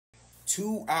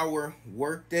2 hour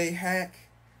workday hack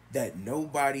that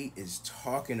nobody is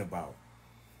talking about.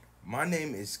 My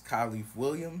name is Khalif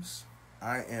Williams.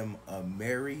 I am a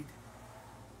married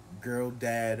girl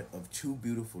dad of two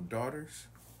beautiful daughters,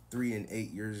 3 and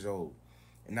 8 years old.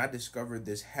 And I discovered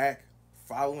this hack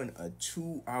following a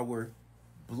 2 hour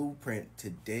blueprint to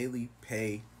daily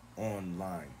pay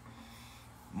online.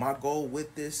 My goal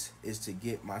with this is to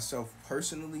get myself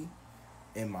personally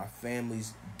and my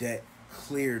family's debt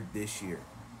cleared this year.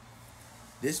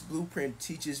 This blueprint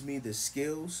teaches me the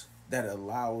skills that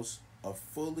allows a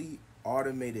fully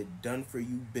automated done for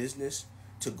you business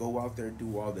to go out there and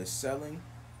do all the selling,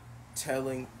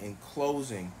 telling and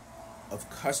closing of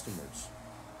customers.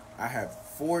 I have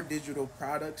four digital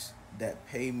products that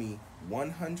pay me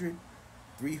 100,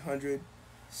 300,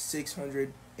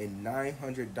 600 and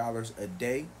 $900 a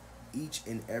day each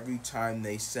and every time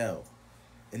they sell.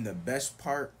 And the best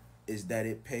part is that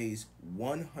it pays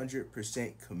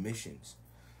 100% commissions.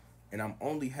 And I'm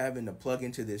only having to plug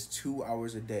into this 2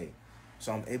 hours a day.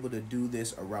 So I'm able to do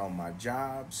this around my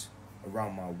jobs,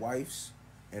 around my wife's,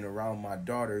 and around my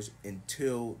daughter's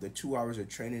until the 2 hours of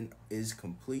training is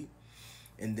complete.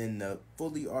 And then the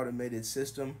fully automated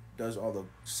system does all the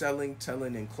selling,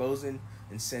 telling, and closing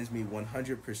and sends me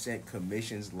 100%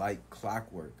 commissions like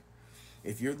clockwork.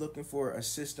 If you're looking for a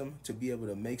system to be able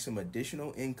to make some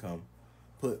additional income,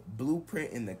 put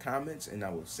blueprint in the comments and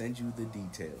I will send you the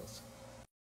details.